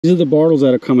These are the bottles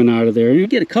that are coming out of there. You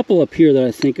get a couple up here that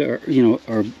I think are, you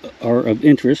know, are of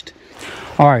interest.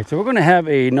 All right, so we're going to have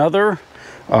another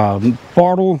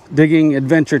bottle digging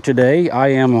adventure today. I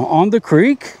am on the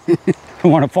creek. I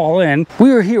want to fall in. We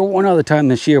were here one other time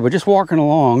this year, but just walking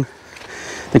along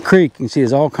the creek, you can see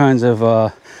there's all kinds of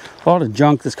a lot of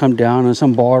junk that's come down and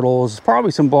some bottles. Probably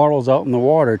some bottles out in the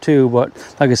water too, but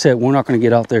like I said, we're not going to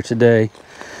get out there today.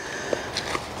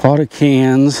 A lot of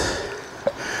cans.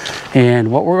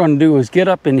 And what we're going to do is get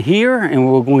up in here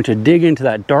and we're going to dig into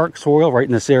that dark soil right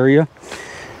in this area.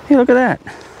 Hey, look at that.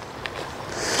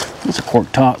 That's a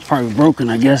cork top. It's probably broken,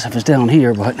 I guess, if it's down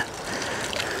here, but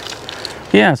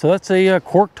yeah, so that's a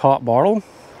cork top bottle.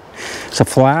 It's a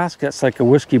flask. That's like a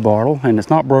whiskey bottle, and it's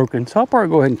not broken, so I'll probably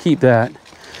go ahead and keep that.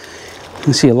 You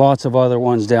can see lots of other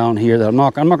ones down here that I'm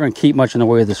not going to keep much in the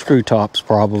way of the screw tops,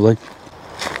 probably.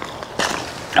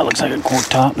 That looks like a cork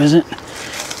top, is it?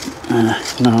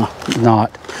 No,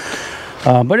 not.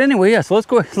 But anyway, yeah, so let's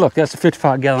go ahead. Look, that's a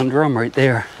 55-gallon drum right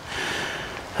there.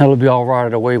 That'll be all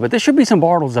rotted away, but there should be some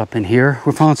bottles up in here.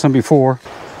 We found some before.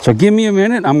 So give me a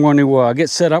minute. I'm going to get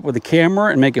set up with the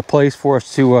camera and make a place for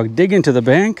us to dig into the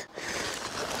bank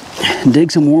and dig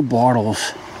some more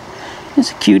bottles.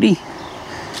 It's a cutie.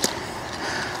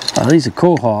 These are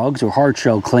quahogs or hard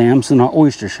shell clams. They're not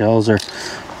oyster shells. They're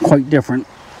quite different.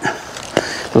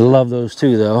 I love those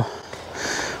too, though.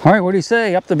 All right, what do you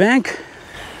say? Up the bank?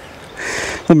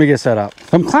 Let me get set up.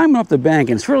 I'm climbing up the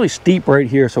bank and it's really steep right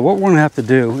here. So what we're gonna have to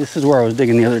do, this is where I was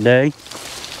digging the other day,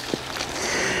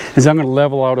 is I'm gonna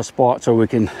level out a spot so we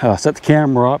can set the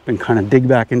camera up and kind of dig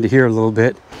back into here a little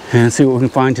bit and see what we can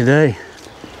find today.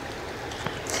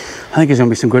 I think there's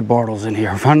gonna be some good bottles in here.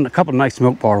 I found a couple of nice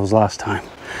milk bottles last time.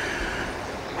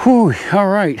 Whew, all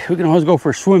right, we can always go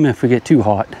for a swim if we get too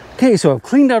hot. Okay, so I've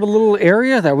cleaned out a little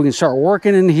area that we can start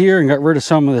working in here and got rid of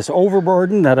some of this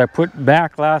overburden that I put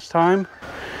back last time.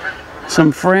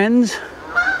 Some friends.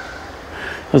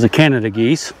 Those are Canada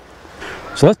geese.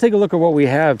 So let's take a look at what we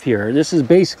have here. This is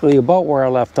basically about where I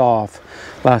left off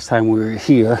last time we were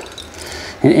here.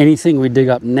 And anything we dig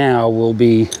up now will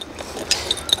be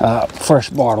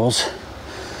fresh bottles. So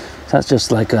that's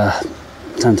just like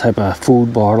some type of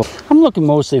food bottle. I'm looking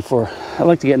mostly for, I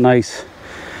like to get nice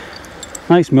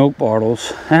milk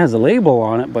bottles. It has a label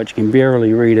on it, but you can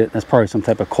barely read it. That's probably some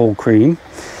type of cold cream.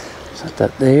 Set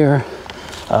that there.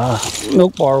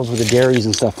 Milk bottles with the dairies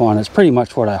and stuff on it. It's pretty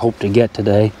much what I hope to get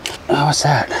today. Oh, what's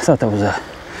that? I thought that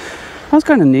was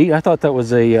kind of neat. I thought that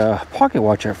was a pocket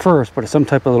watch at first, but it's some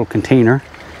type of little container.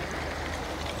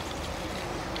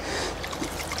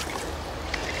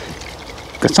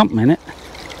 Got something in it.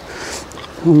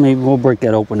 Well, maybe we'll break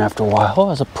that open after a while.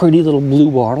 Oh, it's a pretty little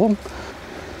blue bottle.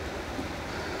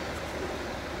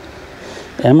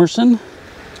 Emerson.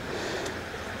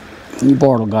 You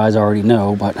bottle guys already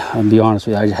know, but I'll be honest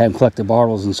with you, I haven't collected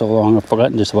bottles in so long, I've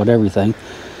forgotten just about everything.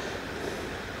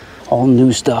 All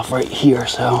new stuff right here,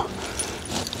 so.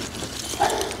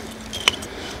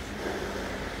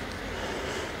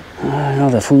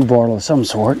 Another food bottle of some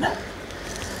sort.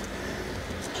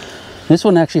 This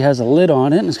one actually has a lid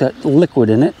on it, and it's got liquid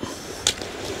in it.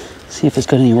 See if it's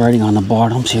got any writing on the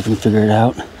bottom, see if we can figure it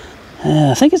out.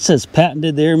 I think it says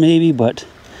patented there maybe, but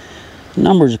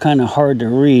numbers are kind of hard to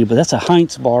read, but that's a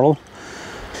Heinz bottle.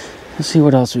 Let's see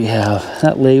what else we have.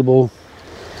 That label.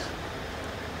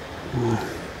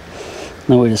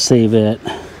 No way to save it.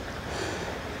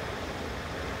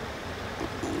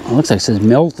 It looks like it says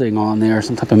melting on there,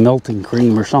 some type of melting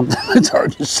cream or something. It's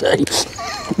hard to say.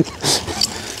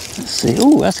 Let's see.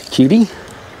 Oh, that's a cutie.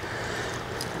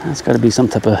 That's got to be some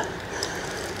type of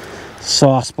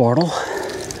sauce bottle.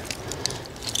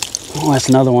 Oh, that's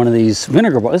another one of these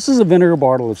vinegar bottles. This is a vinegar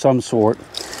bottle of some sort.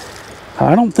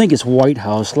 I don't think it's White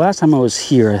House. Last time I was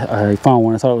here, I found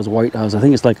one. I thought it was White House. I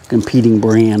think it's like a competing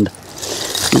brand.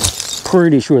 I'm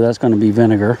pretty sure that's going to be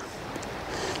vinegar.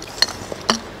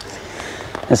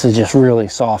 This is just really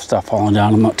soft stuff falling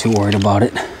down. I'm not too worried about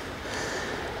it.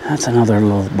 That's another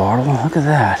little bottle. Look at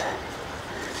that.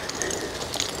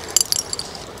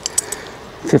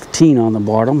 15 on the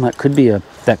bottom. That could be a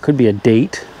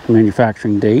date, a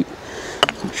manufacturing date.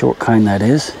 Not sure what kind that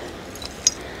is.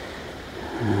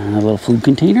 And a little food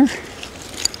container.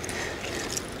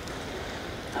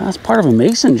 That's part of a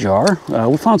mason jar.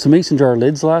 We found some mason jar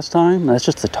lids last time. That's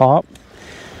just the top.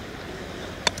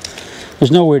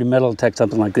 There's no way to metal detect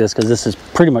something like this because this is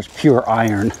pretty much pure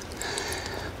iron.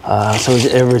 So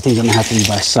everything's gonna have to be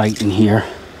by sight in here.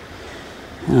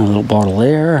 And a little bottle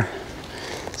there.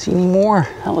 See any more?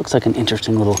 That looks like an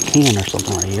interesting little can or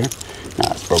something right here.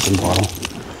 No, it's a broken bottle.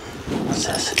 What's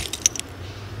this?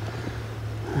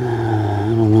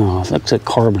 I don't don't know. It looks like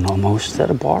carbon almost. Is that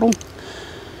a bottle?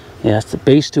 Yeah, it's the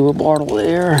base to a bottle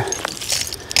there.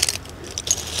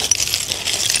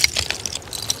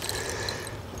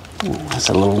 Oh, that's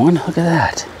a little one. Look at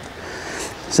that.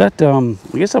 Is that, I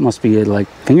guess that must be like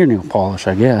fingernail polish,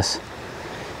 I guess.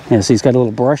 Yeah, see, it's got a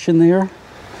little brush in there.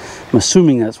 I'm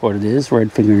assuming that's what it is,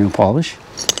 red fingernail polish.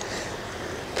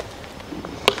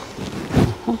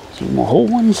 Some more whole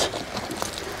ones.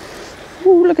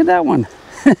 Ooh, look at that one.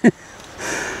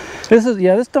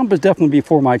 This dump is definitely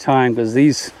before my time, because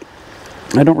these,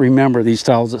 I don't remember these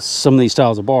styles, some of these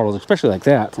styles of bottles, especially like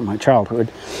that from my childhood,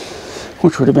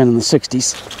 which would have been in the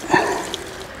 60s.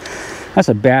 That's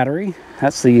a battery.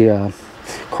 That's the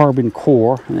carbon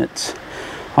core, and it's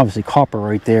obviously copper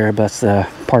right there, but that's the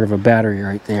part of a battery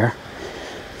right there.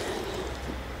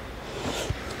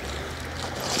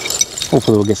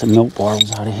 Hopefully we'll get some milk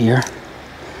bottles out of here.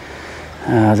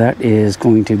 That is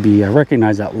going to be, I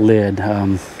recognize that lid.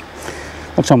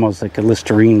 Looks almost like a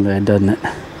Listerine lid, doesn't it?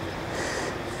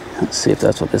 Let's see if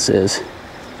that's what this is.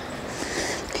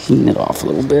 Clean it off a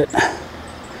little bit.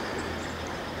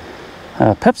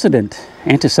 Pepsodent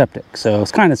antiseptic, so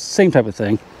it's kind of the same type of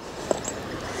thing.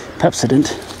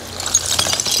 Pepsodent.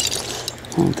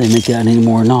 I don't know if they make that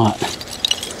anymore or not. I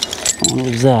don't want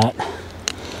to lose that.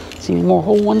 See any more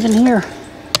whole ones in here?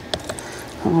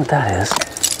 I don't know what that is.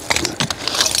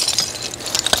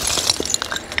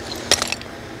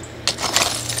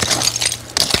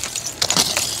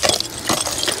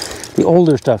 The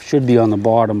older stuff should be on the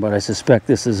bottom, but I suspect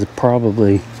this is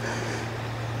probably,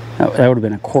 that would have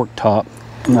been a cork top.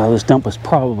 No, this dump was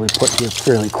probably put here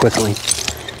fairly quickly,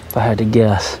 if I had to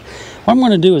guess. What I'm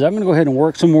going to do is I'm going to go ahead and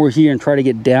work some more here and try to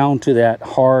get down to that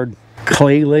hard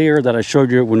clay layer that I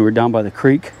showed you when we were down by the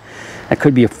creek. That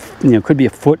could be could be a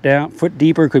foot down, foot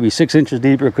deeper, could be 6 inches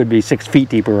deeper, it could be 6 feet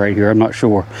deeper right here. I'm not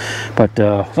sure, but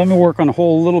let me work on the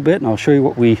hole a little bit, and I'll show you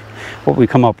what we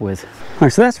come up with. All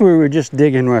right, so that's where we were just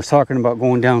digging when I was talking about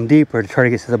going down deeper to try to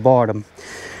get to the bottom.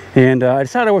 And I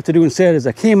decided what to do instead is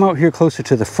I came out here closer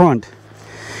to the front,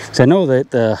 because I know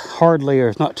that the hard layer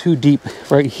is not too deep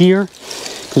right here,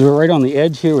 because we're right on the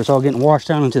edge here. It's all getting washed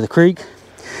down into the creek.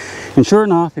 And sure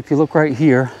enough, if you look right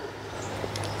here,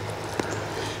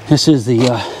 this is the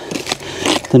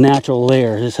natural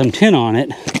layer. There's some tin on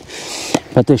it,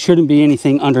 but there shouldn't be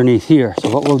anything underneath here. So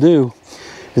what we'll do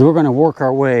is we're going to work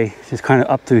our way just kind of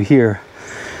up through here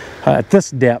at this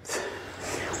depth,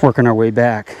 working our way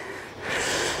back.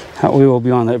 We will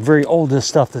be on the very oldest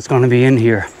stuff that's going to be in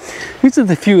here. These are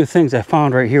the few things I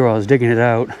found right here while I was digging it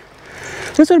out.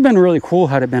 This would have been really cool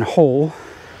had it been whole.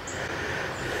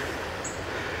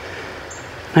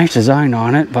 Nice design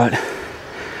on it, but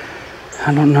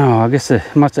I don't know. I guess it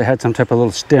must have had some type of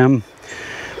little stem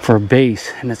for a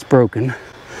base, and it's broken.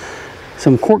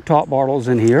 Some cork top bottles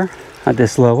in here at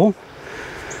this level.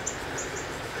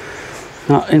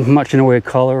 Not in much in the way of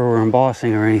color or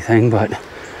embossing or anything, but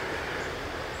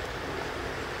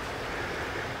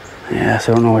yeah,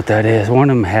 so I don't know what that is. One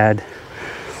of them had,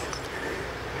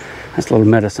 that's a little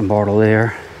medicine bottle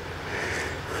there.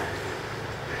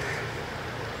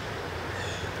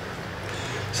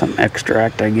 Some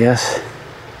extract, I guess.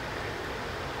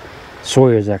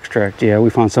 Soya's extract, yeah, we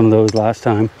found some of those last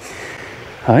time.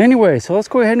 Anyway, so let's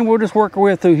go ahead and we'll just work our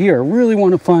way through here. I really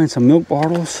want to find some milk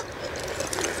bottles.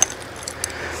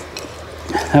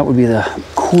 That would be the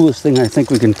coolest thing I think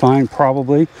we can find,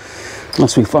 probably.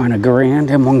 Unless we find a grand,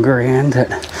 M1 grand that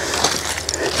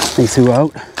they threw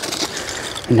out.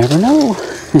 You never know.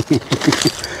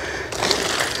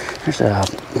 There's a, I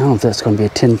don't know if that's going to be a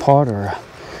tin pot or a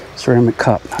ceramic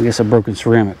cup. I guess a broken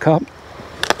ceramic cup.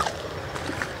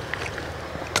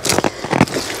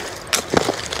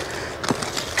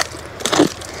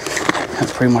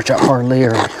 That's pretty much a hard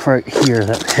layer right here,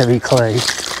 that heavy clay.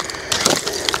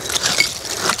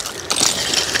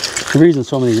 The reason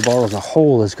so many of these bottles are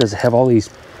whole is because they have all these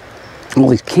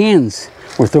cans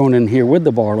were thrown in here with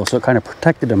the bottle, so it kind of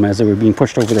protected them as they were being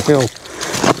pushed over the hill.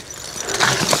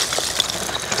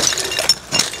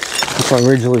 That's why I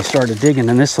originally started digging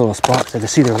in this little spot, because I could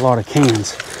see there are a lot of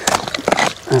cans.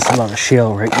 That's a lot of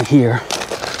shale right in here.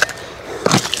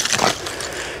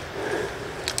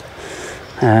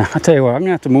 I'll tell you what, I'm going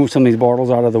to have to move some of these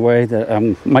bottles out of the way.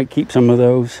 That might keep some of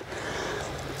those.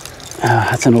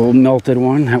 That's an old melted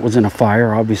one. That was in a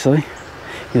fire, obviously.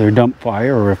 Either a dump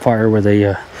fire or a fire where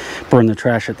they burn the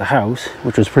trash at the house,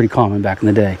 which was pretty common back in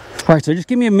the day. All right, so just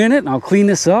give me a minute and I'll clean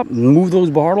this up and move those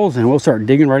bottles, and we'll start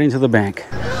digging right into the bank.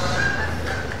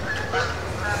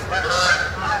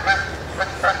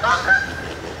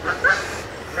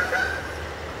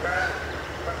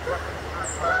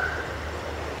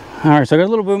 All right, so I got a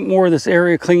little bit more of this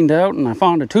area cleaned out, and I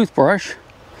found a toothbrush.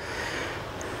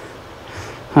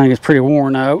 I think it's pretty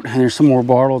worn out, and there's some more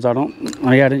bottles. I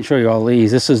didn't show you all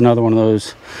these. This is another one of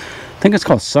those. I think it's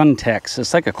called Suntex.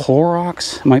 It's like a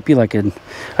Clorox. It might be like a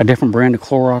different brand of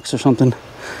Clorox or something.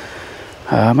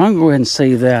 I'm gonna go ahead and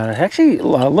say that. I actually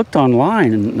looked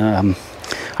online, and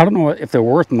I don't know if they're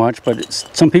worth much, but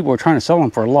some people are trying to sell them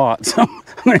for a lot, so I'm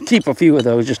gonna keep a few of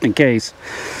those just in case.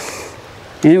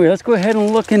 Anyway, let's go ahead and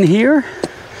look in here,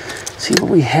 see what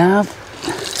we have.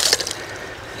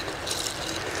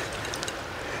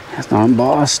 That's not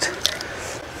embossed.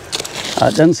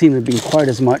 It doesn't seem to be quite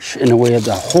as much in the way of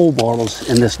the whole bottles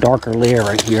in this darker layer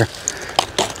right here.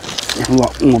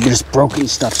 Well, just broken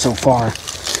stuff so far.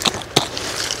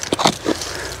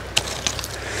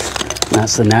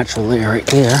 That's the natural layer right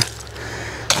there.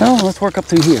 So let's work up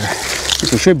through here.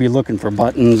 We should be looking for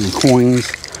buttons and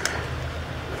coins.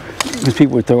 Because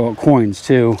people would throw out coins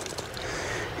too.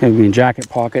 It would be in jacket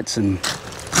pockets and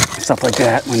stuff like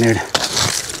that when they'd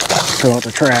throw out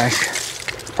the trash.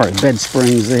 Probably bed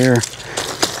springs there.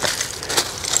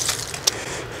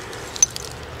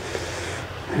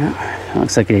 Yeah,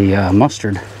 looks like a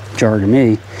mustard jar to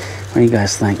me. What do you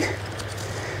guys think?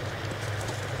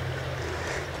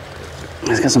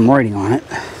 It's got some writing on it.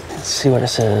 Let's see what it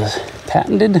says.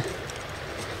 Patented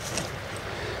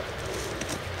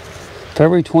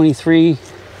February 23,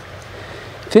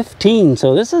 15.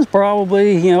 So this is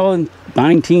probably, you know,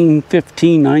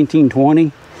 1915,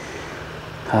 1920.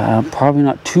 Probably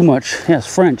not too much. Yeah, it's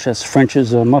French. That's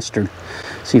French's mustard.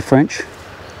 See French?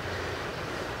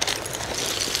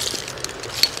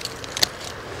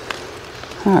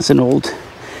 That's an old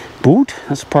boot.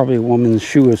 That's probably a woman's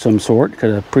shoe of some sort. Got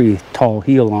a pretty tall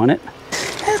heel on it.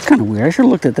 That's kind of weird. I should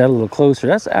have looked at that a little closer.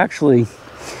 That's actually,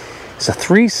 it's a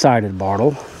 3-sided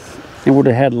bottle. It would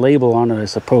have had a label on it, I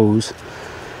suppose.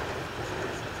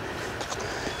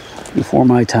 Before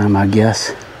my time, I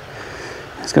guess.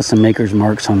 It's got some maker's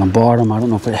marks on the bottom. I don't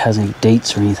know if it has any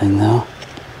dates or anything, though.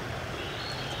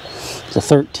 There's a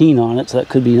 13 on it, so that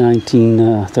could be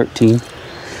 1913.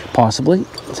 Possibly.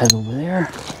 Let's head over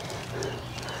there.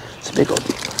 It's a big old...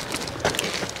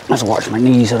 I have to watch my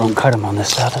knees so I don't cut them on this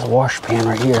stuff. There's a wash pan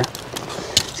right here.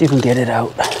 See if we can get it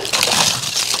out.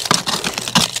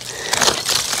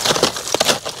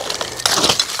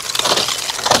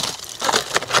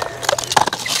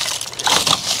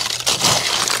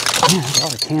 Yeah, there's a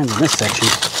lot of cans in this section.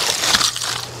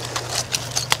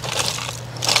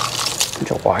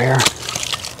 Bunch of wire.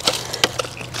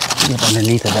 Get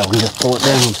underneath of that one, just pull it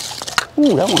down.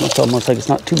 Ooh, that one looks almost like it's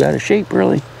not too bad a shape,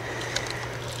 really.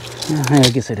 Yeah, I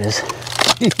guess it is.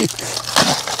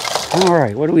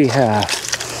 Alright, what do we have?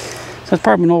 So that's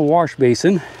probably an old wash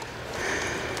basin.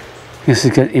 This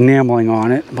has got enameling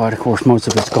on it, but of course most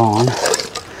of it's gone.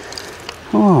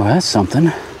 Oh, that's something.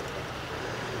 I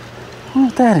wonder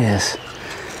what that is.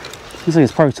 Looks like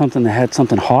it's probably something that had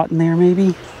something hot in there,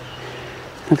 maybe.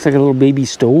 Looks like a little baby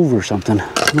stove or something.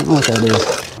 I don't know what that is.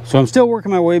 So I'm still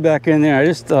working my way back in there. I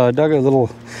just dug a little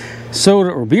soda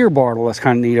or beer bottle. That's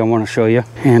kind of neat. I want to show you.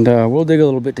 And we'll dig a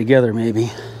little bit together, maybe.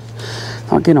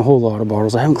 Not getting a whole lot of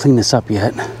bottles. I haven't cleaned this up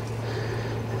yet.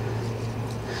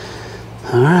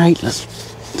 All right, let's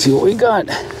see what we got.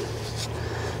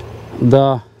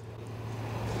 The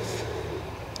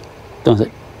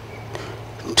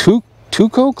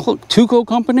Tuco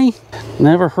company.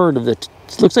 Never heard of it.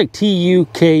 It looks like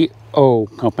T-U-K-O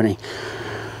company.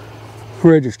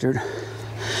 Registered.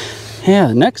 Yeah,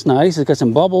 the neck's nice. It's got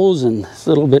some bubbles and it's a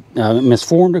little bit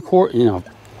misformed, you know,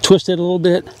 twisted a little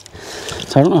bit.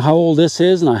 So I don't know how old this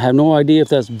is, and I have no idea if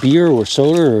that's beer or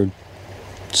soda or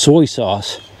soy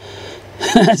sauce.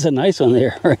 That's a nice one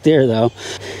there, right there, though.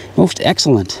 Most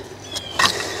excellent.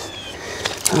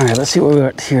 All right, let's see what we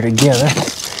got here together.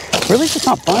 Really just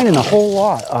not finding a whole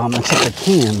lot, except the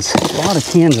cans. A lot of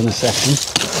cans in this section.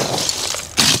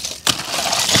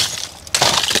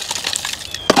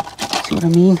 See what I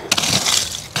mean?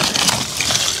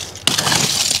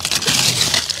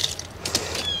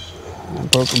 A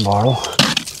broken bottle.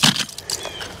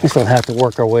 I guess we'll have to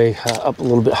work our way up a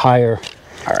little bit higher.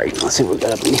 All right, let's see what we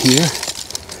got up in here.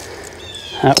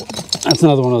 That's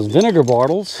another one of those vinegar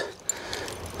bottles.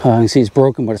 You can see it's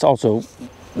broken, but it's also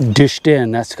dished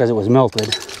in. That's because it was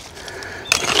melted.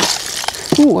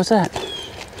 Ooh, what's that?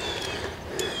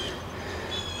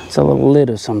 It's a little lid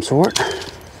of some sort.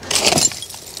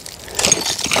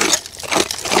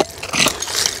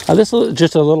 This is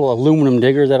just a little aluminum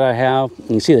digger that I have. You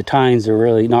can see the tines are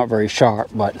really not very sharp,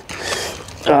 but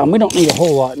we don't need a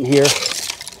whole lot in here.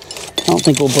 I don't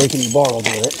think we'll break any bottles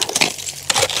with it.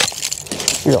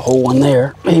 There's a whole one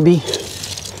there, maybe.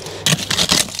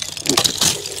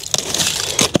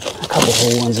 couple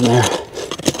whole ones in there.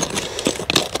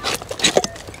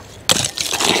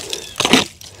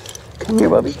 Come here,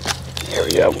 Bubby. There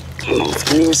we go. I don't know if you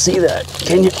can even see that.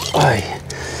 Can you?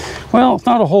 Well, it's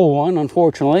not a whole one,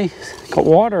 unfortunately. It's got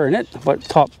water in it, but the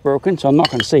top's broken, so I'm not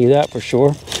going to see that for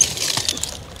sure.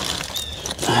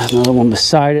 Another one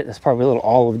beside it. That's probably a little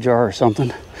olive jar or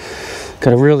something.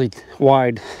 Got a really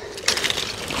wide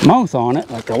mouth on it,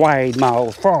 like a wide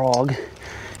mouth frog.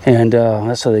 And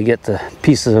that's how they get the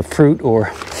pieces of fruit or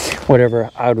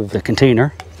whatever out of the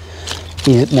container.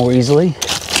 Eat it more easily.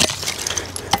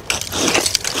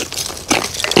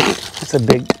 That's a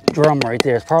big drum right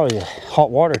there. It's probably a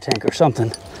hot water tank or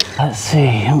something. Let's see,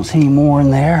 I don't see any more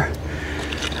in there.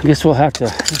 I guess we'll have to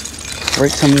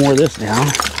break some more of this down.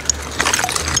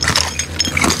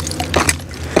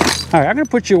 All right, I'm gonna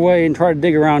put you away and try to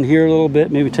dig around here a little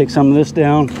bit, maybe take some of this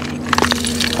down.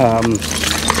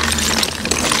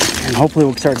 And hopefully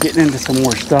we'll start getting into some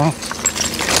more stuff.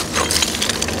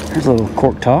 There's a little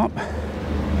cork top.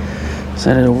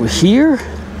 Set it over here.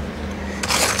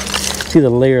 See the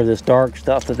layer of this dark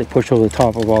stuff that they push over the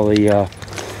top of all the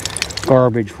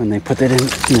garbage when they put that in.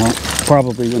 You know,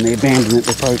 probably when they abandon it,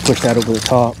 they probably push that over the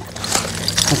top.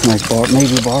 That's a nice bottle.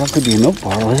 Maybe a bottle. Could be a milk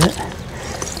bottle, is it?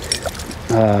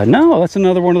 No, that's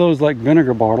another one of those like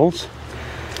vinegar bottles.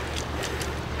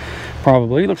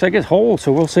 Probably. Looks like it's whole,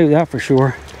 so we'll save that for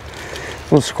sure.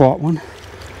 Little squat one.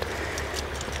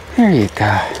 There you go.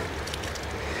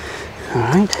 All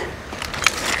right.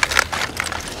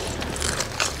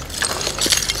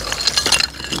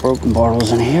 Broken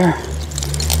bottles in here.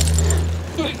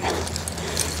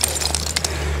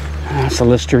 That's a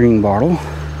Listerine bottle.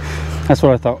 That's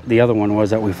what I thought the other one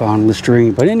was that we found,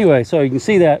 Listerine. But anyway, so you can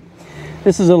see that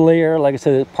this is a layer, like I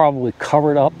said, it probably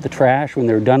covered up the trash when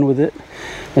they're done with it.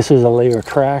 This is a layer of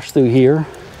trash through here.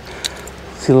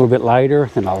 See, a little bit lighter,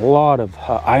 and a lot of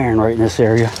iron right in this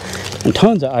area, and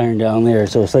tons of iron down there.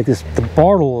 So it's like this, the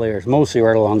bottle layer is mostly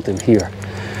right along through here.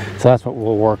 So that's what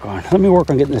we'll work on. Let me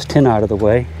work on getting this tin out of the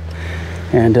way,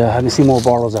 and I can see more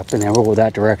bottles up in there. We'll go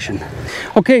that direction.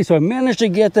 Okay, so I managed to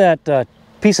get that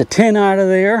piece of tin out of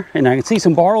there, and I can see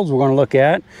some bottles we're going to look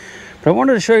at. But I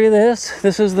wanted to show you this.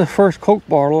 This is the first Coke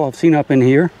bottle I've seen up in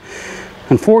here.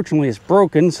 Unfortunately, it's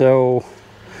broken, so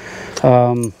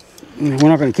we're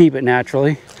not going to keep it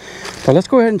naturally. But let's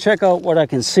go ahead and check out what I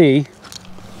can see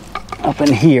up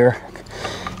in here.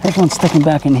 There's one sticking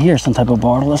back in here, some type of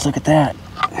bottle. Let's look at that.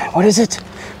 What is it?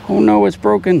 Oh no, it's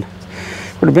broken.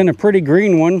 Would have been a pretty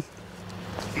green one.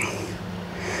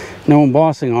 No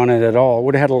embossing on it at all.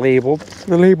 Would have had a label.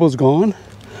 The label's gone.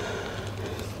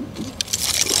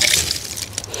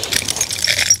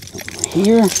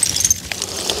 Here,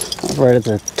 right at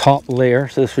the top layer,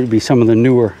 so this would be some of the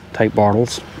newer type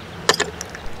bottles.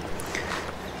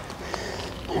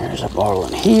 There's a bottle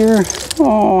in here.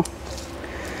 Oh,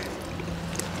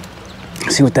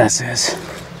 let's see what that says.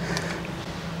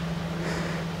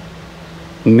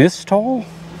 Mistol?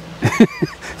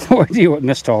 No idea what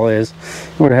Mistol is.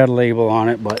 Would have had a label on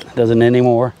it, but it doesn't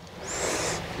anymore.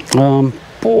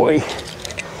 Boy.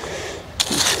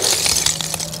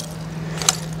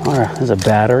 Oh, there's a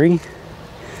battery.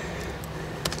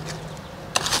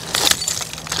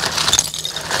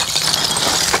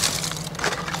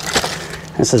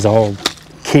 This is all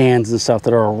cans and stuff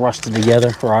that are all rusted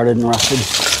together, rotted and rusted.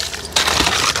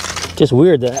 Just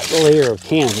weird that layer of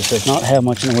cans does not have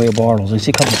much in the way of bottles. I see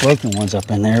a couple broken ones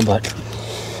up in there, but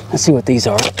let's see what these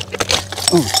are.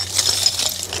 Oh,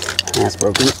 that's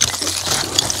broken.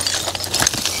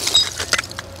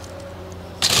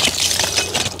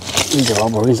 These are all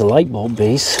broken. There's a light bulb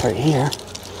base right here.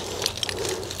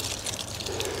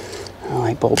 A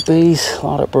light bulb base, a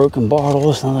lot of broken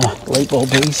bottles, another light bulb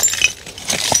base.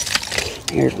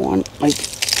 Here's one. Like,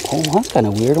 oh, that's kind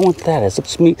of weird. I want that. It's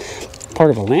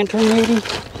part of a lantern, maybe?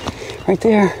 Right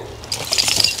there.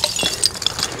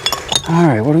 All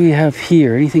right, what do we have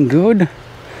here? Anything good?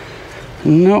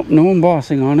 Nope, no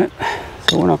embossing on it.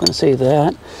 So we're not going to save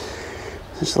that.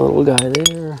 Just a little guy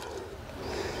there.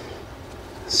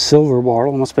 Silver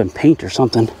bottle, must have been paint or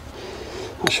something.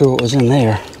 Not sure what was in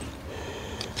there.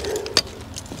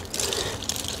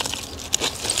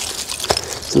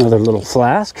 It's another little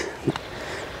flask.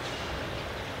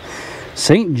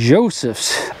 St.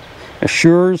 Joseph's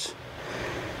assures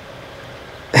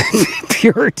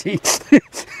purity. I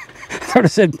thought it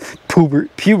said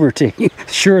puberty.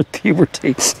 Assures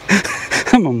puberty.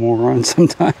 I'm a moron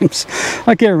sometimes.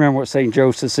 I can't remember what St.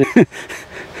 Joseph's is.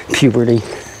 Puberty.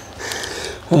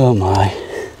 Oh my.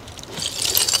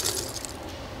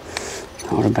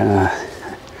 That would have been a...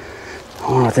 I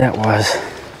don't know what that was.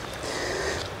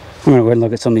 I'm going to go ahead and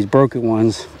look at some of these broken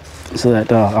ones. so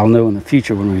that I'll know in the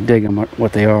future when we dig them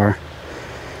what they are.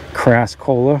 Crass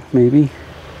cola, maybe.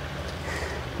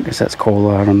 I guess that's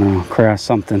cola, I don't know. Crass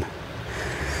something.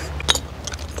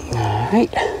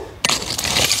 Alright.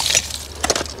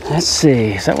 Let's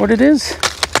see, is that what it is?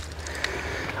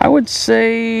 I would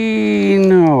say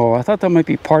no. I thought that might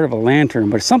be part of a lantern,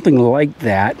 but it's something like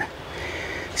that.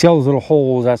 See all those little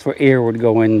holes? That's where air would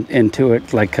go into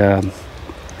it, like so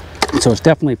it's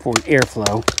definitely for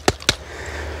airflow.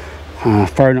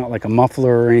 Probably not like a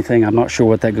muffler or anything. I'm not sure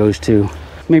what that goes to.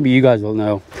 Maybe you guys will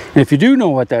know. And if you do know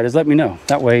what that is, let me know.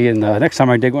 That way, in the next time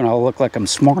I dig one, I'll look like I'm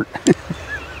smart.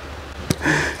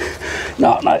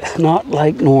 not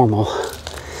like normal.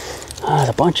 There's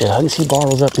a bunch of, I can see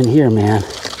bottles up in here, man.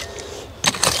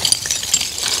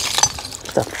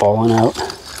 Stuff falling out.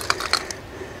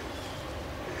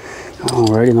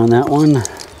 Alrighty on that one.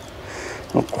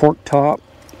 Little cork top.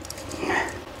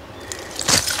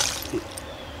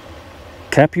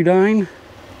 Capudine?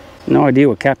 No idea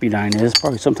what capudine is.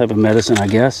 Probably some type of medicine, I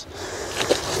guess.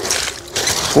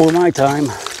 For my time.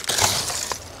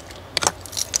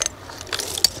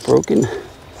 Broken.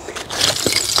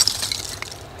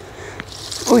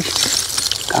 Oy,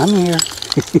 come here.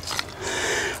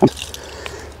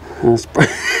 That's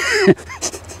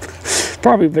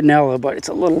probably vanilla, but it's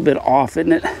a little bit off,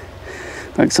 isn't it?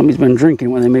 Like somebody's been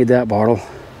drinking when they made that bottle.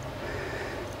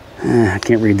 I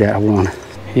can't read that. Hold on.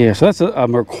 Yeah, so that's a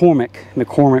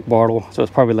McCormick bottle. So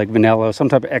it's probably like vanilla, some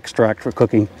type of extract for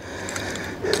cooking.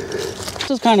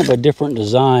 This is kind of a different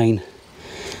design.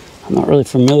 I'm not really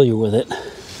familiar with it.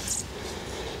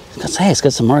 Hey, it's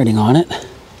got some writing on it.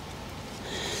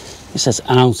 It says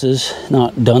ounces,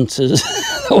 not dunces.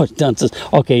 Oh, it's dunces.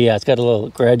 Okay, yeah, it's got a little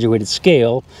graduated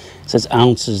scale. It says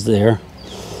ounces there.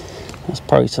 That's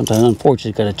probably something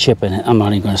unfortunate. Got a chip in it. I'm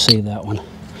not even going to save that one.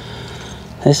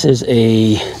 This is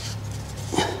a...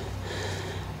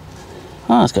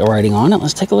 Oh, it's got writing on it.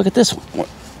 Let's take a look at this one.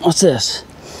 What's this?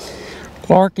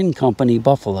 Clark & Company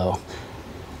Buffalo.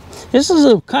 This is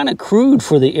a kind of crude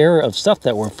for the era of stuff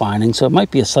that we're finding, so it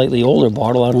might be a slightly older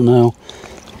bottle. I don't know.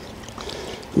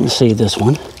 Let's see this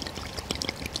one.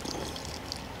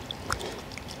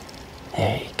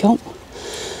 There you go.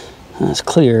 That's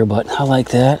clear, but I like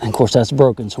that. And of course, that's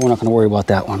broken, so we're not going to worry about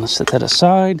that one. Let's set that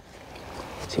aside.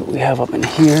 See what we have up in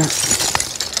here.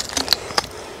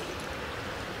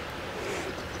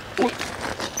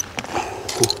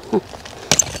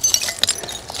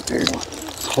 There's one.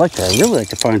 I like that. I really like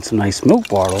to find some nice milk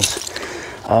bottles.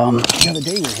 The other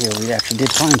day we were here, we actually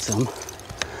did find some.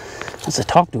 That's a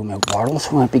top to a milk bottle,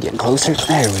 so we might be getting closer.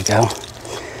 There we go.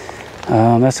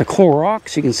 That's a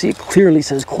Clorox. You can see it clearly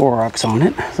says Clorox on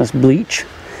it. That's bleach.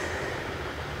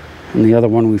 And the other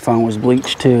one we found was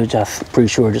bleach too. Just pretty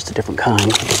sure just a different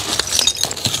kind.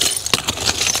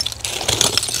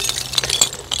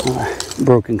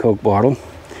 Broken Coke bottle.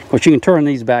 Of course, you can turn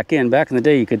these back in. Back in the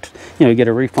day, you could, get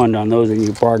a refund on those and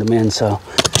you borrowed them in. So,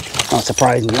 not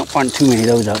surprising you don't find too many of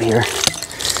those out here.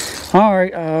 All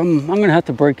right, I'm gonna have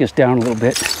to break this down a little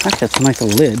bit. Actually, that's a nice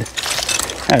little lid.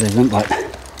 That isn't, but.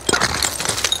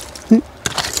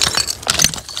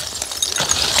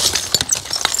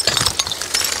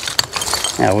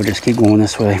 Yeah, we'll just keep going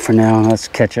this way for now. That's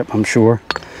ketchup, I'm sure.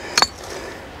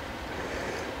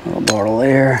 Little bottle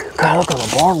there. God, look at all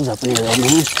the bottles up in here, though,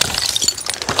 man.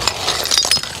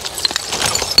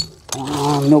 Come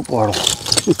on, milk bottle.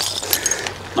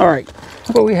 All right,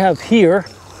 what we have here,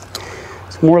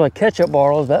 it's more like ketchup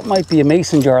bottles. That might be a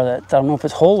mason jar. That I don't know if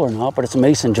it's whole or not, but it's a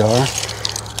mason jar.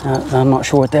 I'm not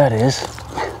sure what that is.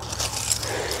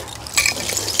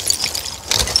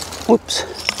 Whoops.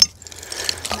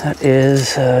 That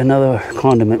is another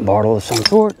condiment bottle of some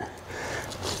sort.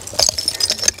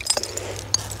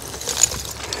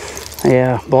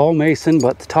 Yeah, ball mason,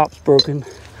 but the top's broken.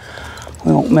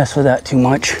 We won't mess with that too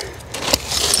much.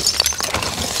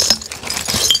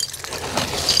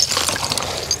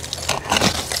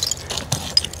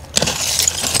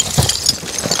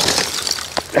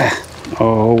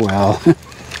 Oh well.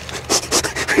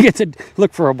 We get to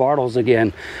look for our bottles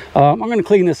again. I'm going to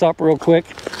clean this up real quick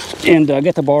and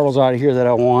get the bottles out of here that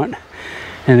I want,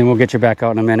 and then we'll get you back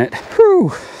out in a minute.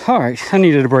 Whew. All right, I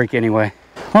needed a break anyway.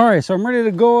 All right, so I'm ready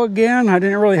to go again. I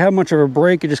didn't really have much of a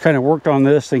break. I just kind of worked on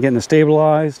this and getting it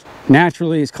stabilized.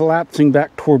 Naturally, it's collapsing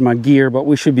back toward my gear, but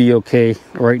we should be okay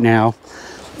right now.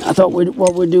 I thought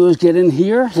what we'd do is get in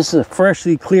here. This is a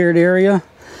freshly cleared area,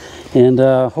 and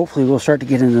hopefully we'll start to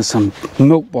get into some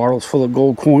milk bottles full of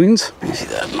gold coins. Let me see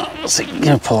that. Let's see,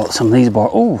 gonna pull out some of these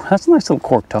bottles. Oh, that's a nice little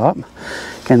cork top.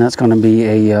 Again, that's going to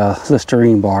be a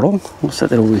Listerine bottle. We'll set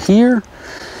that over here.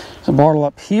 There's a bottle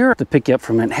up here to pick you up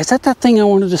for a minute. Is that thing I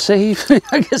wanted to save?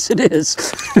 I guess it is.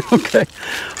 Okay.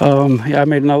 Yeah, I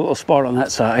made another little spot on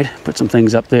that side. Put some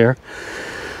things up there.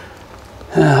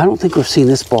 I don't think we've seen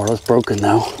this bottle. It's broken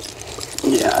though.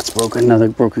 Yeah, it's broken. Another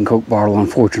broken Coke bottle,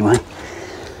 unfortunately.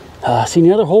 See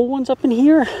any other whole ones up in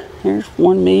here? There's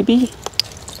one maybe.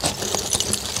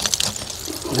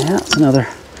 Yeah, it's another,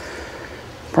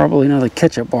 probably another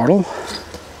ketchup bottle.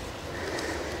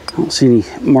 I don't see any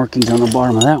markings on the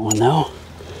bottom of that one though.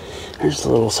 There's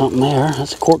a little something there.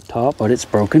 That's a cork top, but it's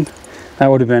broken. That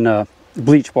would have been a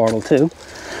bleach bottle too.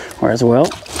 Or as well.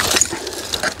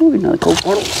 Ooh, another Coke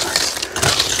bottle.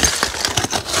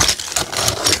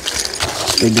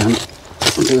 Big gun.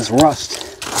 Look at this rust.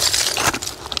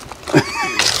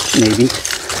 Maybe.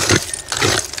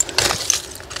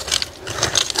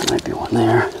 There might be one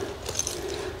there.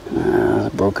 A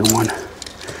broken one.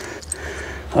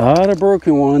 A lot of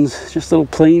broken ones. Just little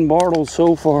plain bottles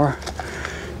so far.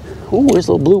 Oh, there's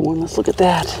a little blue one. Let's look at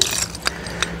that.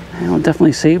 I'll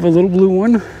definitely save a little blue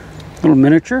one. A little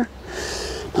miniature.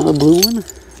 Another blue one.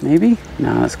 Maybe.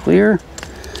 No, it's clear.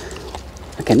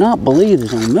 I cannot believe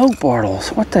there's no milk bottles.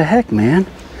 What the heck, man?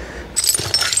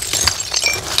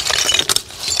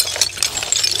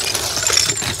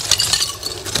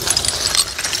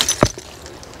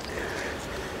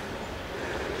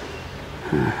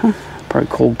 Probably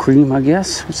cold cream, I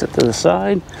guess. We'll set to the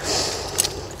side.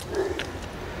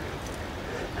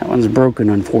 That one's broken,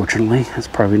 unfortunately. That's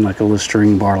probably like a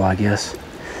Listerine bottle, I guess.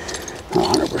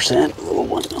 100%.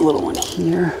 A little one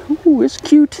here. Ooh, it's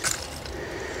cute.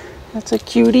 That's a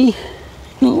cutie.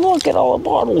 Look at all the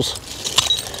bottles.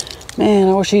 Man,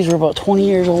 I wish these were about 20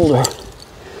 years older.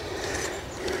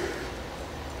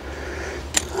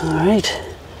 All right.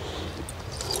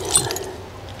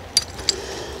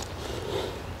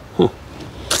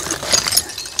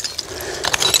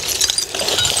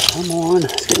 Come on,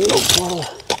 let's get a little bottle.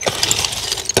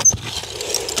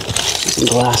 Some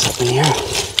glass up in here.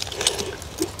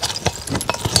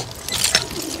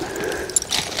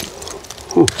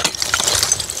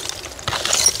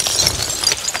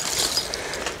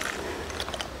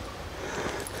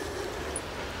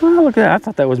 Oh, look at that. I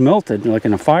thought that was melted, like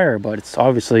in a fire, but it's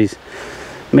obviously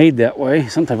made that way.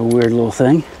 Some type of weird little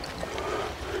thing.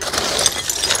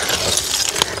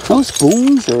 No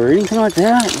spoons or anything like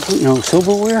that. You know,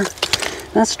 silverware.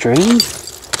 That's strange.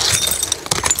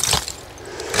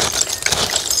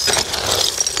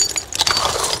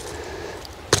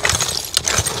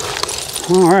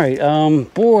 All right,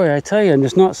 boy, I tell you, I'm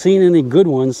just not seeing any good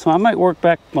ones. So I might work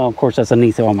back. Well, of course, that's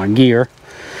underneath all my gear.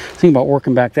 Think about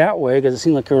working back that way because it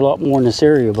seemed like there were a lot more in this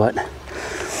area, but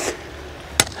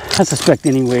I suspect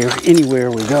anywhere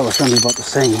we go, it's going to be about the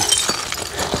same.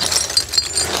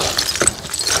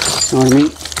 You know what I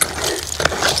mean?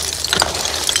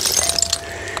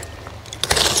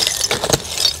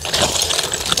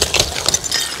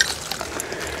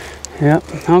 Yep,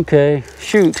 okay,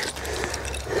 shoot.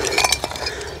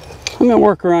 I'm going to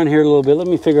work around here a little bit. Let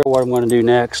me figure out what I'm going to do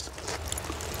next.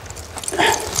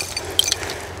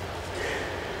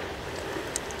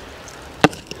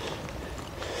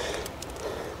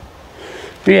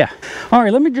 Yeah. All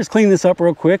right, let me just clean this up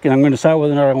real quick, and I'm going to decide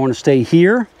whether or not I want to stay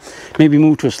here, maybe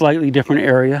move to a slightly different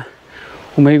area,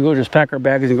 or maybe we'll just pack our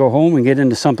bags and go home and get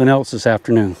into something else this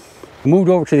afternoon. I moved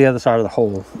over to the other side of the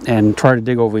hole and tried to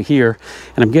dig over here,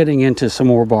 and I'm getting into some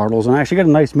more bottles, and I actually got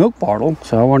a nice milk bottle,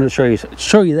 so I wanted to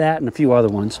show you that and a few other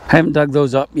ones. I haven't dug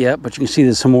those up yet, but you can see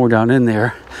there's some more down in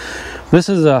there. This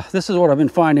is what I've been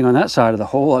finding on that side of the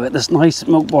hole. I've got this nice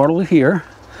milk bottle here.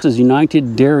 This is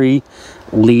United Dairy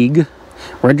League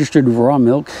registered raw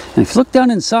milk, and if you look down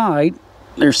inside,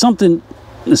 there's something,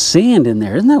 sand in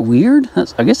there. Isn't that weird?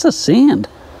 I guess that's sand.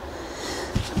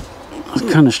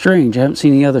 It's kind of strange. I haven't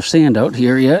seen any other sand out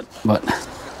here yet, but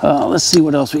let's see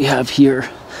what else we have here.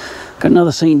 Got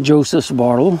another St. Joseph's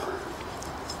bottle.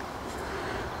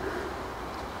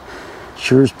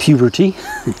 Sure is puberty.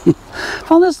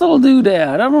 Found this little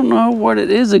doodad. I don't know what it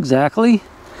is exactly.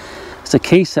 It's a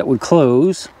case that would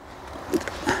close.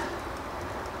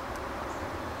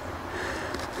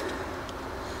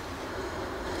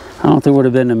 I don't know if there would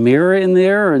have been a mirror in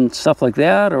there and stuff like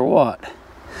that or what.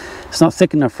 It's not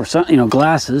thick enough for some,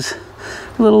 glasses.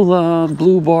 A little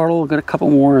blue bottle. Got a couple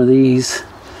more of these.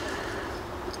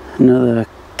 Another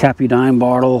Capudine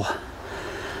bottle.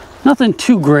 Nothing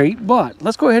too great, but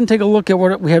let's go ahead and take a look at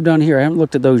what we have down here. I haven't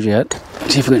looked at those yet.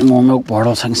 Let's see if we get more milk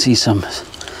bottles. I can see some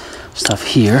stuff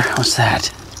here. What's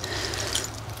that?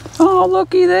 Oh,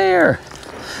 looky there.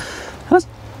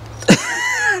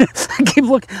 I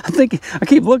I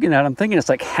keep looking at it. I'm thinking it's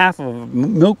like half of a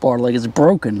milk bottle, like it's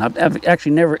broken. I've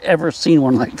actually never ever seen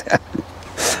one like that.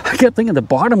 I kept thinking the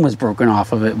bottom was broken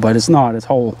off of it, but it's not. It's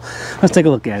whole. Let's take a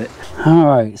look at it. All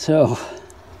right, so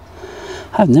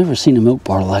I've never seen a milk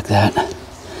bottle like that.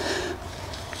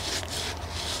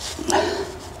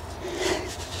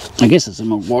 I guess it's a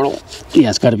milk bottle. Yeah,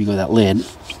 it's got to be with that lid.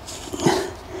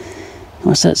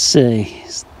 What's that say?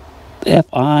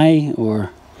 F-I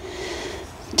or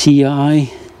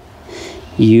T-I-U?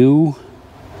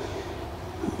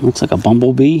 Looks like a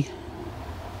bumblebee.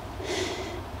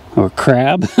 Or a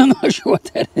crab. I'm not sure what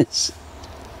that is.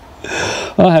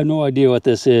 I have no idea what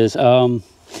this is. It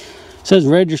says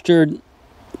registered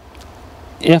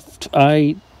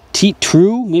F-I-T,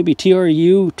 true, maybe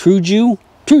T-R-U, True,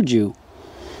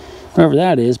 whatever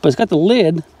that is. But it's got the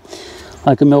lid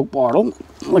like a milk bottle.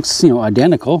 Looks, you know,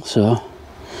 identical. So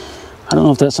I don't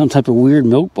know if that's some type of weird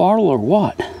milk bottle or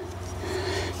what.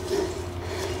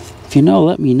 If you know,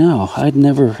 let me know. I've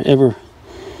never,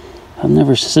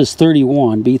 it says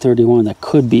 31, B31. That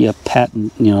could be a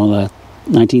patent, you know, the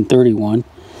 1931.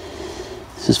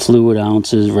 This is fluid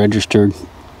ounces, registered.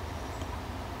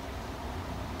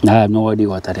 I have no idea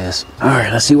what that is. All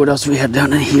right, let's see what else we have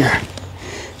down in here.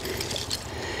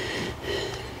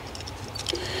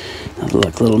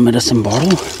 Like a little medicine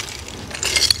bottle.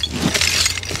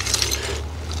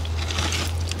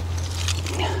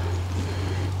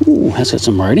 Ooh, that's got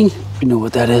some writing. You know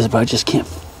what that is, but I just can't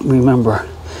remember.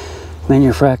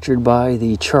 Manufactured by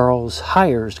the Charles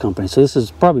Hires Company. So this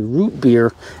is probably root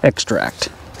beer extract,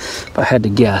 if I had to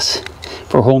guess.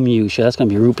 For home use, yeah, that's going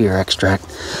to be root beer extract.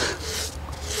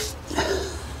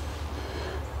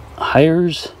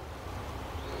 Hires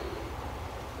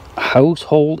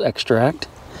household extract.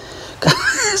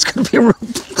 It's going to be a root.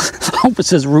 I hope it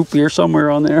says root beer somewhere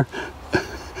on there.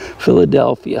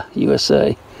 Philadelphia,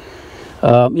 USA.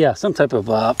 Yeah, some type of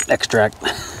extract.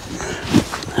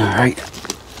 All right.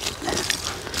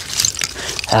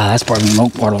 That's probably a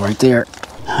milk bottle right there.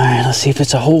 All right, let's see if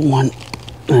it's a whole one.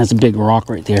 That's a big rock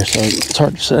right there, so it's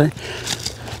hard to say.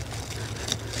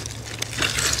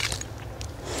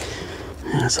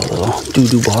 That's a little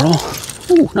doo-doo bottle.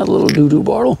 Ooh, another little doo-doo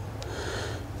bottle.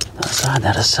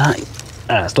 That aside.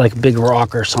 It's like a big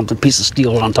rock or something, piece of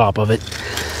steel on top of it.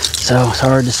 So it's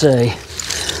hard to say.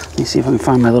 Let me see if I can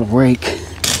find my little rake.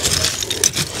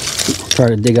 Try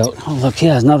to dig out. Oh, look,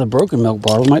 yeah, there's another broken milk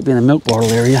bottle. Might be in the milk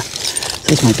bottle area.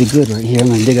 This might be good right here. I'm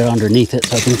going to dig it underneath it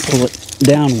so I can pull it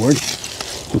downward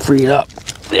and free it up.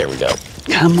 There we go.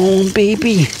 Come on,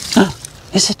 baby. Oh,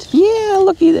 is it? Yeah,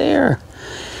 looky there.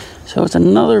 So it's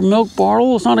another milk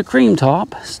bottle. It's not a cream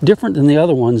top. It's different than the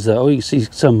other ones, though. You see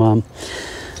some,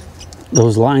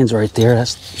 those lines right there.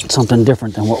 That's something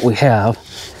different than what we have.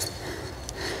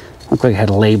 Looks like it had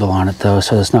a label on it, though,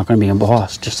 so it's not going to be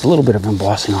embossed. Just a little bit of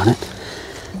embossing on it.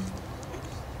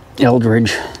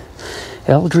 Eldridge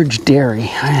Dairy.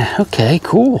 Okay,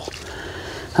 cool.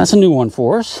 That's a new one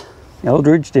for us.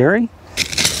 Eldridge Dairy.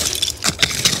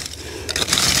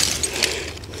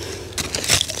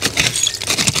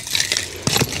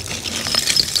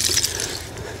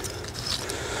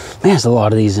 Man, there's a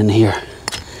lot of these in here.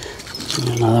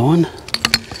 Another one.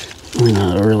 I'm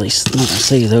not really not gonna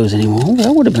say those anymore. Oh,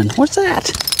 that would have been. What's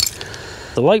that?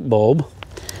 The light bulb.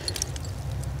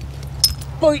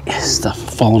 Boy, stuff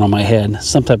falling on my head.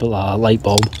 Some type of light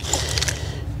bulb.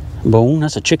 Bone.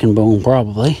 That's a chicken bone,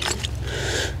 probably.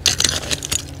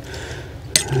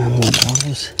 More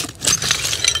bottles.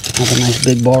 Another nice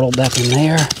big bottle back in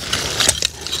there.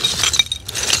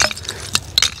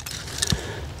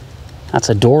 That's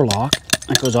a door lock.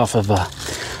 That goes off of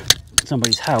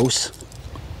somebody's house.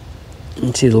 You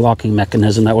can see the locking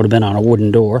mechanism. That would have been on a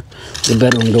wooden door. The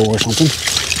bedroom door or something.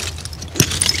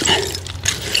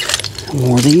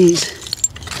 More of these.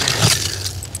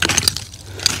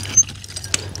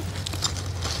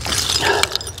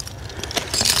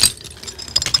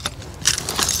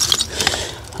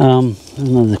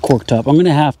 Another cork top. I'm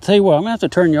gonna have to tell you what. I'm gonna have to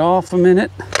turn you off a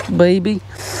minute, baby,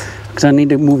 because I need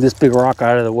to move this big rock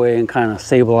out of the way and kind of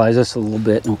stabilize this a little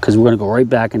bit, because we're gonna go right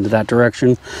back into that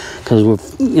direction, because we've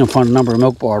found a number of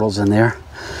milk bottles in there.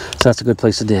 So that's a good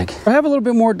place to dig. I have a little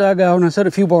bit more dug out, and I set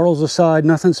a few bottles aside.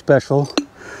 Nothing special.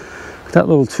 That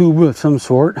little tube of some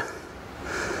sort,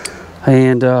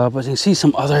 and but you can see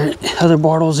some other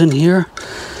bottles in here.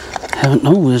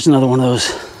 Oh, there's another one of those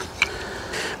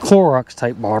Clorox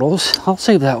type bottles. I'll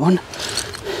save that one.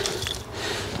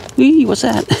 Eee, what's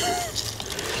that?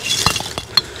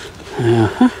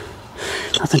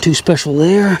 Nothing too special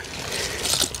there.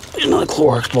 Another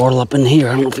Clorox bottle up in here.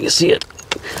 I don't know if you can see it.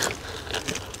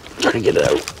 Try to get it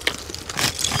out.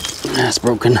 That's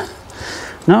broken.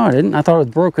 No, I didn't. I thought it was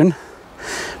broken.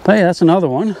 But yeah, that's another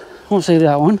one. I won't save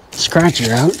that one. Scratch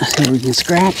her out. See if we can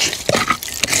scratch.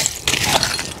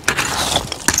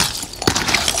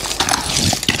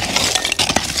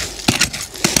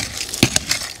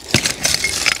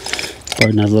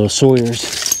 Pardon those little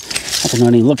Sawyers. I'm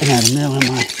not even looking at them now,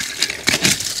 am I?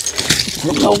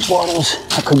 Little milk bottles.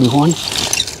 That could be one.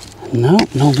 No,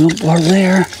 no milk bottle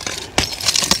there.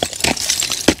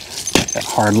 That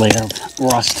hard layer of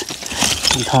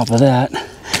rust on top of that.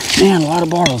 Man, a lot of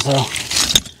bottles though.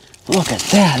 Look at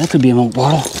that. That could be a milk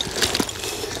bottle.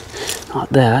 Not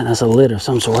that. That's a lid of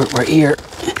some sort right here.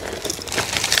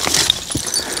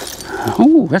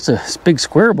 Oh, that's a big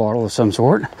square bottle of some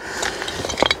sort.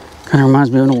 Kind of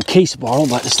reminds me of an old case bottle,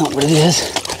 but it's not what it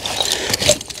is.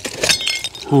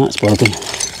 Oh, it's broken.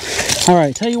 All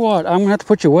right, tell you what, I'm gonna have to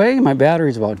put you away. My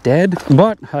battery's about dead,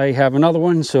 but I have another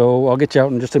one, so I'll get you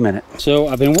out in just a minute. So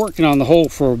I've been working on the hole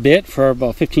for a bit, for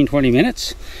about 15-20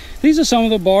 minutes. These are some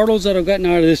of the bottles that I've gotten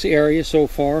out of this area so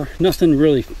far. Nothing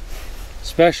really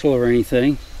special or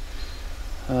anything.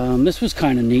 This was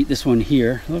kind of neat, this one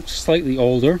here. It looks slightly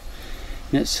older.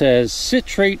 And it says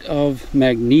citrate of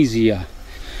magnesia.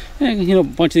 And, you know, a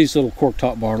bunch of these little cork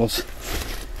top bottles.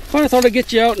 But I thought I'd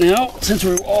get you out now, since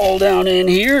we're all down in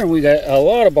here and we got a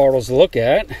lot of bottles to look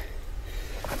at.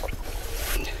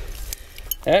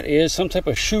 That is some type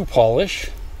of shoe polish.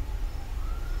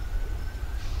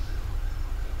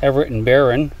 Everett and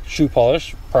Barron shoe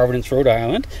polish, Providence, Rhode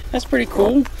Island. That's pretty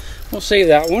cool. We'll save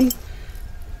that one.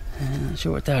 Not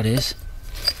sure what that is.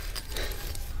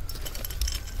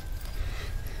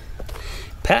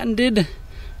 Patented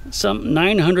some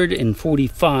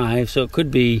 945, so it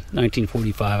could be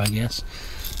 1945, I guess.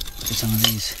 For some of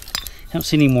these. Haven't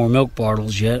seen any more milk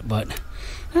bottles yet, but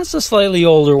that's a slightly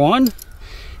older one.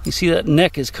 You see that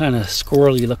neck is kind of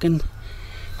squirrely looking.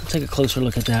 I'll take a closer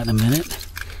look at that in a minute.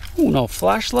 Oh, no,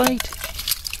 flashlight.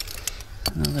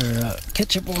 Another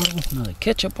ketchup bottle. Another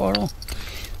ketchup bottle.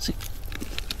 Let's see.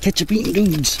 Ketchup eating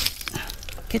dudes.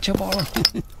 Ketchup bottle.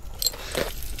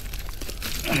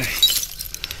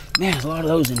 Man, there's a lot of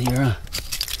those in here, huh?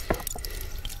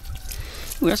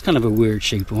 Ooh, that's kind of a weird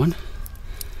shaped one.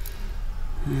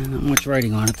 Not much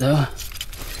writing on it though.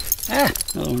 Ah,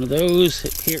 another one of those.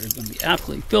 Here is going to be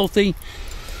absolutely filthy.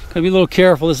 Gotta be a little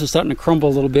careful. This is starting to crumble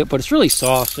a little bit, but it's really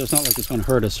soft, so it's not like it's going to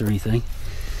hurt us or anything.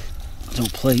 No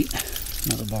plate.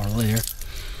 Another bottle there.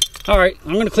 All right,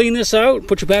 I'm going to clean this out,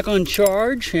 put you back on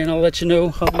charge, and I'll let you know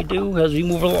how we do as we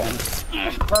move along.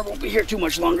 Probably won't be here too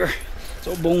much longer.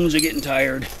 So bones are getting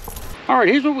tired. All right,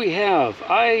 here's what we have.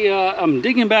 I'm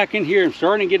digging back in here and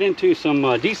starting to get into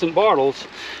some decent bottles,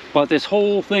 but this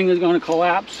whole thing is going to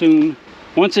collapse soon.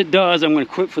 Once it does, I'm going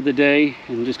to quit for the day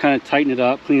and just kind of tighten it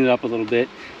up, clean it up a little bit.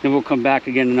 Then we'll come back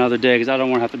again another day because I don't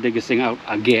want to have to dig this thing out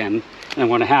again. And I'm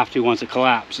going to have to once it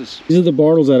collapses. These are the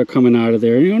bottles that are coming out of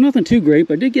there. You know, nothing too great,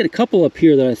 but I did get a couple up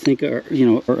here that I think are, you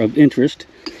know, are of interest.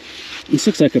 This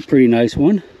looks like a pretty nice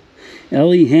one.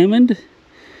 L.E. Hammond.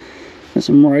 Got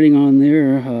some writing on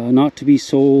there, not to be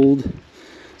sold.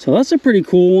 So that's a pretty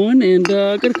cool one. And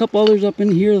got a couple others up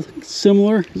in here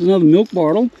similar. There's another milk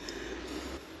bottle.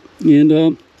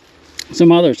 And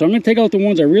some others. So I'm going to take out the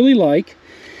ones I really like.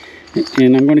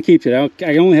 And I'm going to keep it out.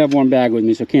 I only have one bag with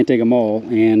me, so I can't take them all.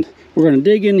 And we're going to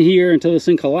dig in here until this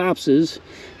thing collapses.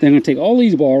 Then I'm going to take all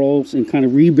these bottles and kind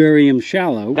of rebury them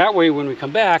shallow. That way when we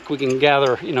come back, we can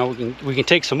gather, you know, we can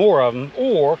take some more of them.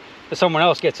 Or if someone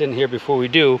else gets in here before we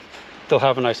do, they'll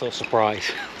have a nice little surprise.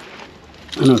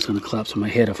 I know it's going to collapse on my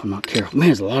head if I'm not careful. Man,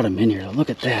 there's a lot of them in here. Look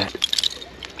at that.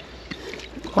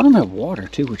 A lot of them have water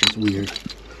too, which is weird.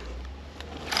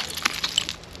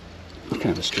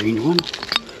 Kind of a strange one.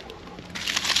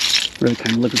 Really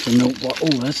kind of looking for milk bottle.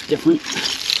 Oh, that's different.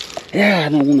 Yeah,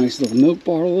 another nice little milk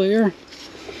bottle there.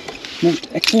 Most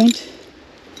excellent.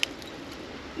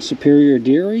 Superior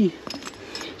Dairy.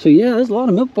 So yeah, there's a lot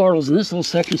of milk bottles in this little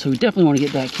section, so we definitely want to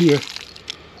get back here.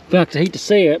 In fact, I hate to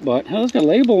say it, but it's got a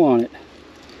label on it.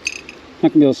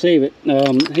 Not gonna be able to save it.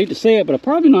 I hate to say it, but I'm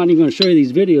probably not even going to show you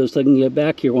these videos so I can get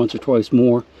back here once or twice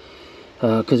more.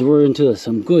 Because we're into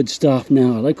some good stuff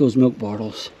now. I like those milk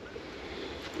bottles.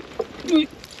 That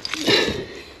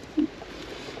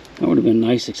would have been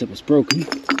nice, except it's broken.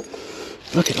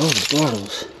 Look at all the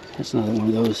bottles. That's another one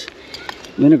of those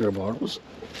vinegar bottles.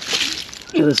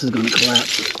 Yeah, this is going to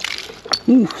collapse.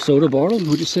 Ooh, soda bottle.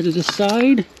 We'll just set it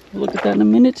aside. We'll look at that in a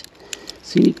minute.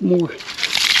 See any more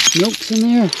milks in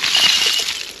there.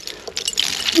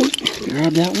 Ooh,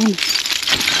 grab that one.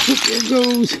 Ooh, there it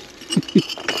goes.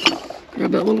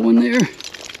 Grab that little one there.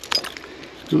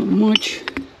 Not much.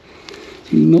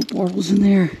 Any milk bottles in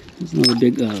there. There's another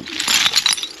big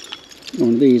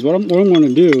one of these. What I'm going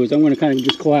to do is I'm going to kind of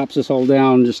just collapse this all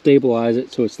down and just stabilize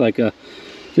it so it's like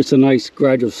just a nice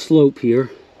gradual slope here.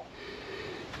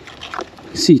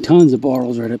 See tons of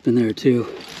bottles right up in there too.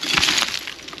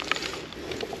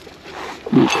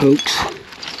 More Cokes.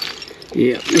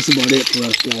 Yeah, that's about it for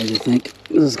us guys, I think.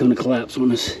 This is going to collapse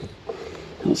on us.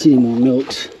 I don't see any more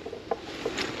milks.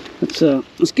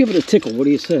 Let's give it a tickle. What do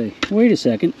you say? Wait a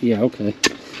second. Yeah, okay.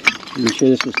 Make sure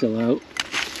this was still out.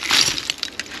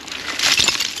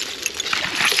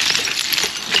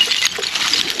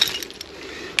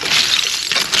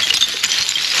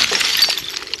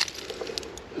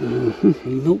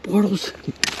 Any milk bottles?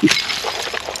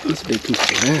 That's a big piece of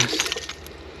glass.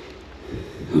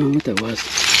 I don't know what that was.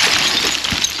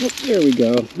 Oh, there we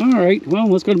go. Alright, well,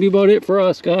 that's going to be about it for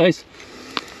us, guys.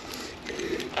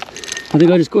 I think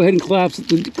I'll just go ahead and collapse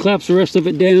the rest of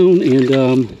it down and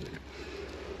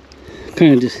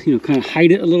kind of just, kind of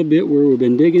hide it a little bit where we've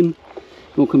been digging.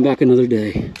 We'll come back another day.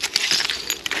 I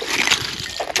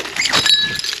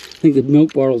think the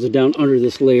milk bottles are down under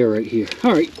this layer right here.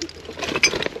 Alright.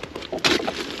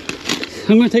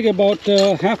 I'm going to take about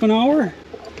half an hour,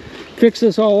 fix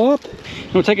this all up.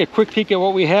 We'll take a quick peek at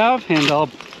what we have, and I'll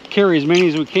carry as many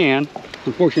as we can.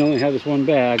 Unfortunately, I only have this one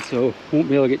bag, so won't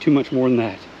be able to get too much more than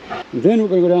that. And then we're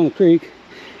going to go down the creek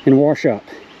and wash up.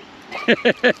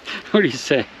 What do you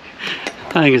say?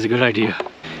 I think it's a good idea.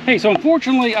 Hey, so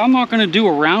unfortunately, I'm not going to do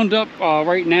a roundup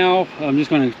right now. I'm just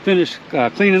going to finish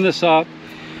cleaning this up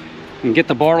and get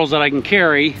the bottles that I can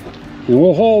carry. And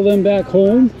we'll haul them back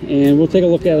home, and we'll take a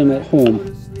look at them at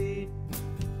home.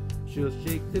 She'll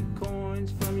shake the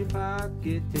coins from your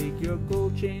pocket, take your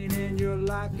gold chain and your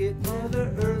locket.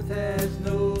 Mother Earth has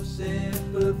no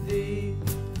sympathy.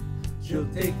 She'll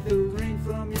take the ring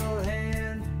from your